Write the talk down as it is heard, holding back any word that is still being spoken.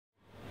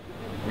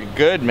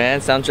good, man.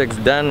 Soundcheck's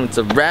done. It's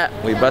a wrap.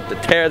 We about to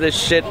tear this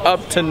shit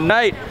up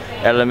tonight.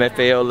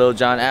 LMFAO, Lil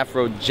Jon,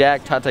 Afro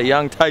Jack, Tata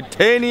Young,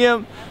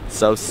 Titanium,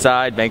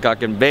 Southside,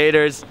 Bangkok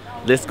Invaders.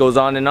 List goes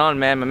on and on,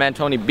 man. My man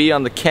Tony B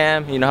on the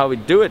cam. You know how we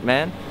do it,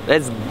 man.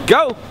 Let's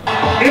go.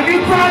 If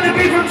you're proud to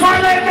be from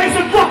Thailand, make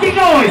some fucking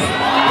noise.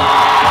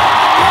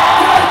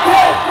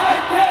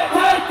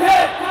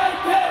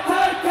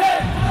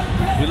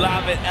 We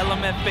live at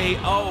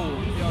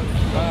LMFAO.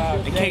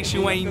 In case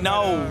you ain't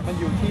know,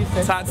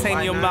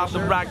 Titanium about to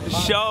rock the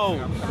show.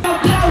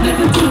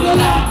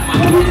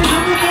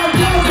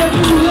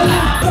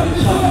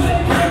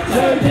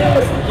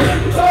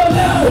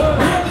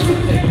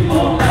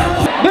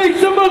 Make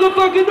some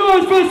motherfucking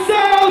noise for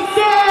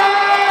Southside!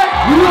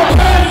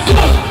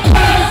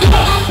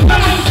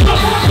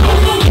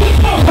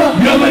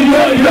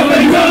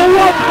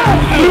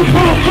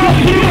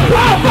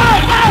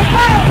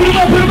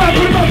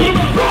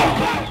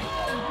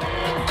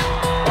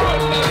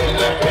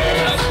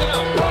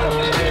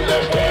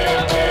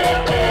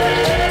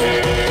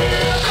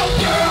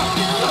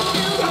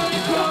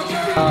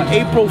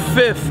 April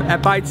 5th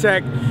at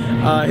Bitec,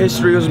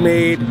 history was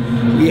made.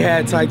 We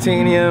had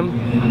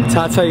Titanium,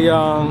 Tata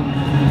Young,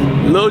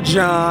 Lil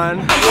Jon,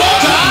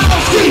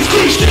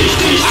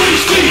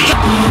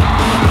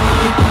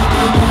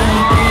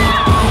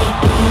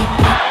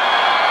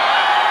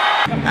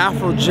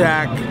 Afro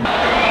Jack,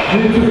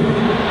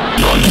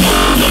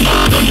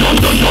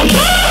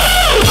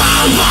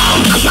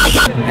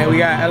 and we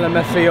got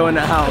LMFAO in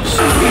the house.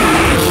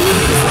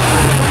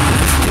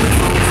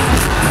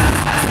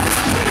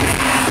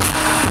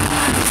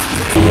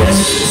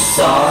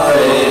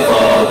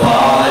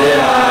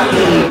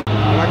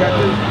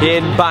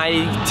 In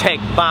Bangkok,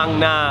 Bang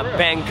Na,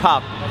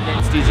 Bangkok.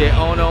 It's DJ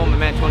Ono, my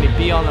man Tony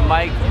B on the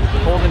mic,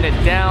 holding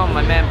it down.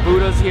 My man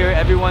Buddha's here,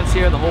 everyone's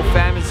here, the whole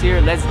family's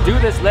here. Let's do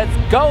this, let's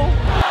go!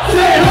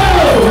 Say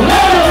hello,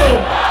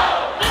 hello!